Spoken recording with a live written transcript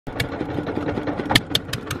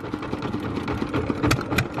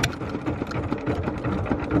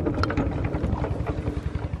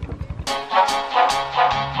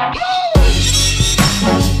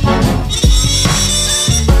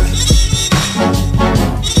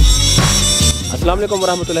अस्सलाम वालेकुम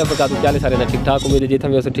रहमतुल्लाहि व बरकातहू। क्या सारे ना ठीक ठाक, उम्मीद है जितना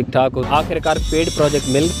भी वैसे ठीक ठाक हो। आखिरकार पेड प्रोजेक्ट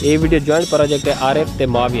मिल ये वीडियो जॉइंट प्रोजेक्ट है आरिफ ते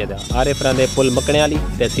माविया दा। आरिफ रहंदे पुल मकने वाली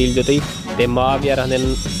तहसील जोतई ते माविया रहंदे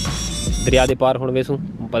दरिया दे पार। हुण वेसू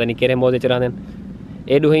पता नहीं केरे मौजे च रहंदे।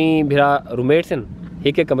 ए दोही भिरा रूममेट्स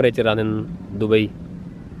एक एक कमरे च रहंदे दुबई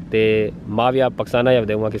ते माविया पाकिस्तान आया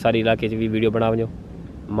वदे कि सारी इलाके च भी वीडियो बना वञो।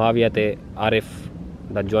 माविया ते आरिफ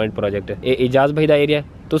दा जॉइंट प्रोजेक्ट है। ए इजाज़ भाई दा एरिया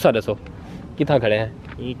तुसा दसो किथा खड़े हैं?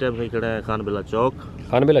 ईटा भाई खड़ा है खान बिला चौक।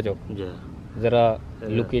 खान बिला चौक जी। जरा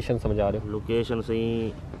लोकेशन समझा रहे हो? लोकेशन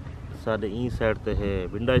सही साडे ई साइड ते है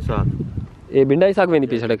बिंडा इसाक। ए बिंडा इसाक वेंदी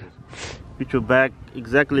पी सड़क पिछो back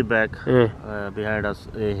exactly back behind us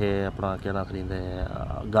है अपना क्या नाम खरींदे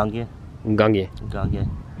गांगे गांगे गांगे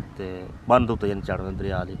ते बंद होते यानी चढ़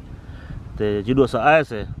दरिया वाली ते जिदो अस आए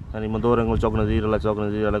से यानी मंदोरंगल चौक नज़ीर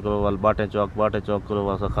वाला करो वाल बाटे चौक करो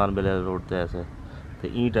वासा खान बिले रोड ते ऐसे ते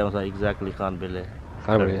ई टाइम सा एग्जैक्टली खान बिले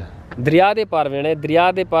दरिया दे पार वेने।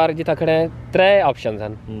 दरिया दे पार जिथा खड़े हैं त्रै ऑप्शंस हैं।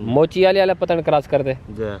 मोची वाले पतन क्रॉस करते,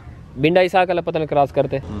 बिंडा इसाक वाला पतन क्रॉस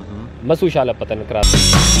करते, मसूश वाला पतन क्रॉस।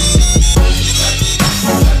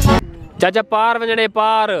 चाचा पार वजड़े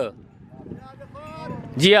पार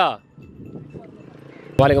जिया।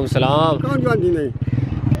 वालेकुम सलाम। कौन बांधी नहीं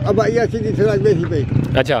अब आइया सीधी सड़क बेसी पे।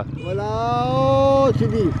 अच्छा वाला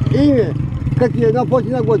सीधी ई में कच्ची ना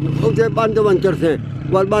पहुंचना को उसे बांध चढ़ से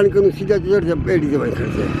वाल बांध के सीधा चढ़ से पेड़ी से भाई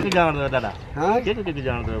से जान दो दादा। हां के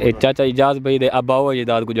जान दो ए चाचा इजाज भाई दे अबाओ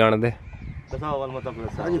इजाद को जान दे बताओ वाल मतलब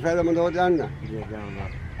हां फायदा मंद हो जानना जी जानना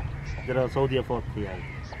जरा सऊदी फोर्ट थी आई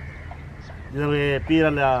जिधर ये पीर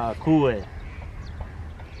वाला खूह है।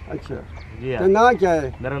 अच्छा जी तो ना क्या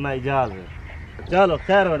है? मेरा ना इजाज है। चलो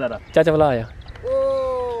खैर हो दादा। चाचा वाला आया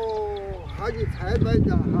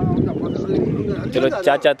चलो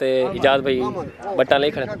चाचा ते इजाज भाई बट्टा ले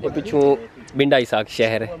खड़े पिछू बिंडा इसाक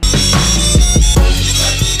शहर है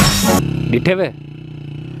डिठे way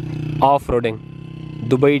off roading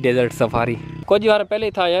Dubai desert safari. कुछ बार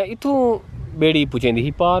पहले था या इथू बेड़ी पुछेंदी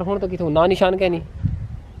ही पार हुण तक इथू ना निशान कहनी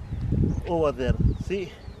ओवर देयर सी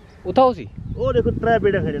उठाओ सी ओ देखो त्रै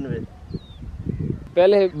बेड़े खड़े ने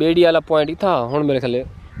पहले बेड़ी वाला पॉइंट ही था हुण मेरे ख्याल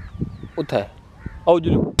उथा है आओ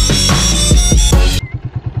जुलू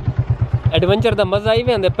एडवेंचर दा मजा ही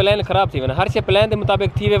वेंदे। प्लान खराब थी वेंदा हर शे प्लान दे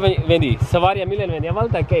मुताबिक थी वेंदी सवारियां मिलन वेंदी वल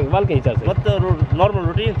तक कहीं चल से मत नॉर्मल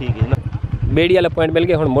रूटीन थी कि ना। बेड़ी वाला पॉइंट मिल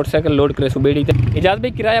गए हुन मोटरसाइकिल लोड करे सु बेड़ी ते इजाज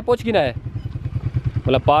भाई किराया पहुंच गिना है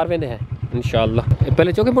मतलब पार वेंदे हैं इंशाल्लाह।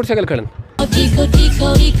 पहले चौके मोटरसाइकिल खड़न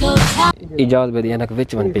इजाज भाई दी नक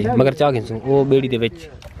विच वन पे मगर चा गिनसु ओ बेड़ी दे विच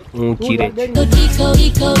चीरे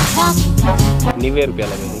 90 रुपया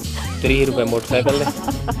लगे 30 रुपये मोटरसाइकिल दे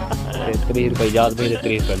 30 रुपये इजाज भाई दे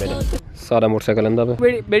 30 रुपये मेरे सारा मोटरसाइकिल अंदा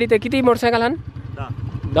पे बेड़ी ते कितनी मोटरसाइकिल हन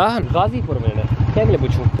दाहन गाजीपुर में ने क्या ले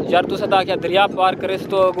पूछूं यार तू सदा क्या दरिया पार करे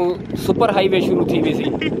तो सुपर हाईवे शुरू थी वैसी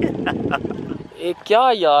ए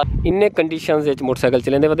क्या यार इन्ने कंडीशंस विच मोटरसाइकिल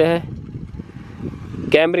चलेंदे वदे हैं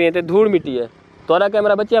कैमरे ते धूड़ मिट्टी है तोरा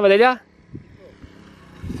कैमरा बच्चा वदे जा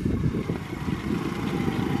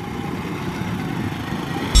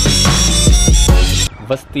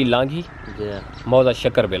बस्ती लांघी मौजा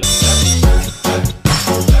शक्कर बेला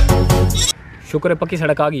शुक्र है पक्की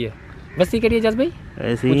सड़क आ गई है। बस्ती करिए जज भाई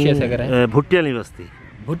ऐसे भुट्टियां दी बस्ती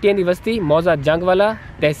भुट्टियां दी बस्ती मौजा जंग वाला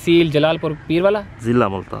तहसील जलालपुर पीर वाला जिला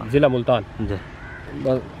मुल्तान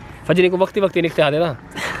फजरी को वक्ती निकते आते ना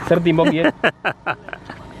सर्दी मोगी है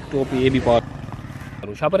टोपी ये भी पार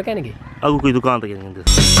शाह पर कहने की अगू कोई दुकान तक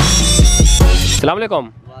सलाम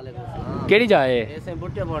अलैकुम केड़ी जाए ऐसे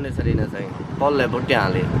भुट्टियां पौने सरी ने सही पोल है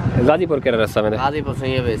भुट्टियां ले गाजीपुर के रास्ता में गाजीपुर से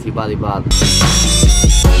ये वैसी बादी बात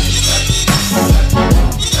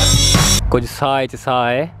कुछ सा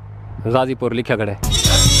है गाजीपुर लिखा खड़े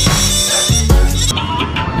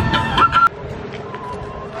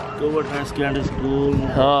कोवर्ड हायर सेकेंडरी स्कूल।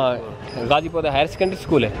 हाँ गाजीपुर हायर सेकेंडरी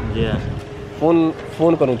स्कूल है जी।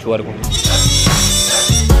 फोन करूँ छुआर को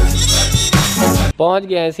पहुँच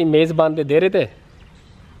गए ऐसी मेज़बान दे रहे थे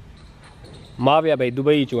माविया भाई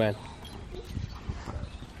दुबई चुआन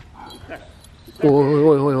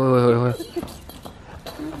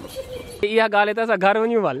यह गाले था घर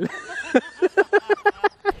वञूं वाल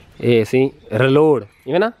ए सी रलोड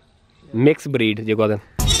ये ना मिक्स ब्रीड जेको आदन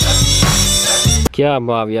क्या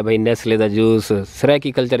माविया भाई नेस्ले दा जूस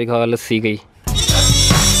सरायकी कल्चर खा लस्सी गई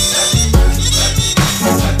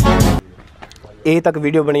ए तक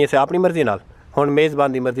वीडियो बनी से अपनी मर्जी नाल हुण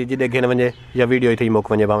मेज़बान दी मर्जी जिदे घिन वंजे या वीडियो इथे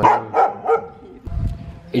मुक वंजे भावे।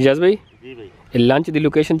 इजाज भाई जी भाई लंच दी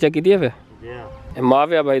लोकेशन चेक की है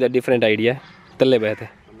माविया भाई दा डिफरेंट आइडिया तले बैठे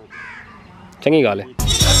चंगी गाल है।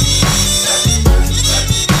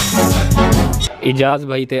 इजाज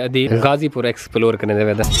भाई ते अदील गाजीपुर एक्सप्लोर करने दे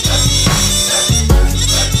वेदा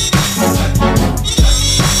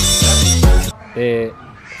ते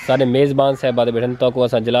सारे मेज़बान साहब बैठे तो को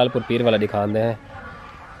अस जलालपुर पीर वाला दिखाते हैं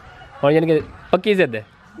और यानी कि पक्की जिद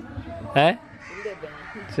है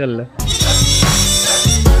चल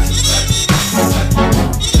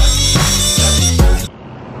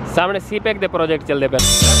सामने सीपैक दे प्रोजेक्ट चलते पे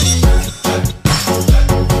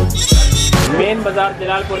मेन बाजार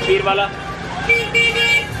जलालपुर पीर वाला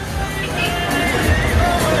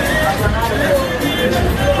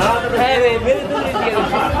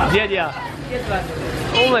जी जी हाँ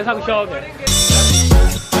वो मैं सब शौक है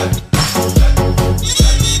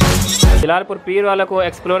जलालपुर पीर वाला को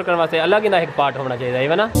एक्सप्लोर करने वास्ते अलग ही ना एक पार्ट होना चाहिए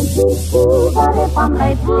है ना।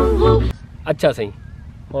 अच्छा सही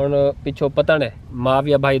हुण पिछों पता ने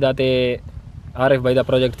माविया भाई दा ते आरिफ भाई दा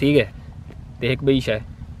प्रोजेक्ट ठीक है ते एक बई शायद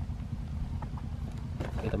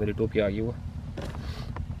ये तो मेरी टोपी आ गई हुआ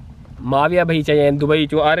माविया भाई चाहिए दुबई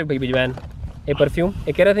चो आरिफ भाई भिजवान ये परफ्यूम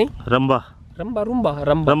ये कह रहे थे रंबा रंबा रुंबा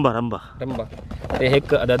रंबा रंबा रंबा रंबा ते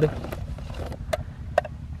एक अदद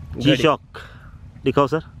जी शॉक दिखाओ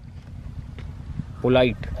सर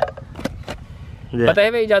पोलाइट पता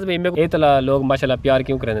है भाई इजाज़ भाई मेरे को इतला लोग माशाल्लाह प्यार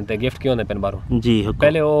क्यों कर देते गिफ्ट क्यों देते बाहरों जी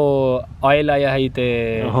पहले वो ऑयल आया है ते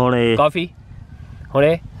कॉफ़ी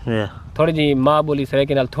हुणे थोड़ी जी माँ बोली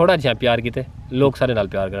सराइकी नाल थोड़ा जिहा प्यार कीते लोग सारे नाल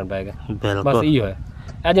प्यार करन पाएगा बस इहो है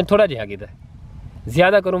अज थोड़ा जिहा कीते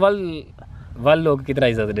ज़्यादा करूँ वल लोग कितना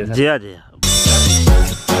इज्जत दे जी जी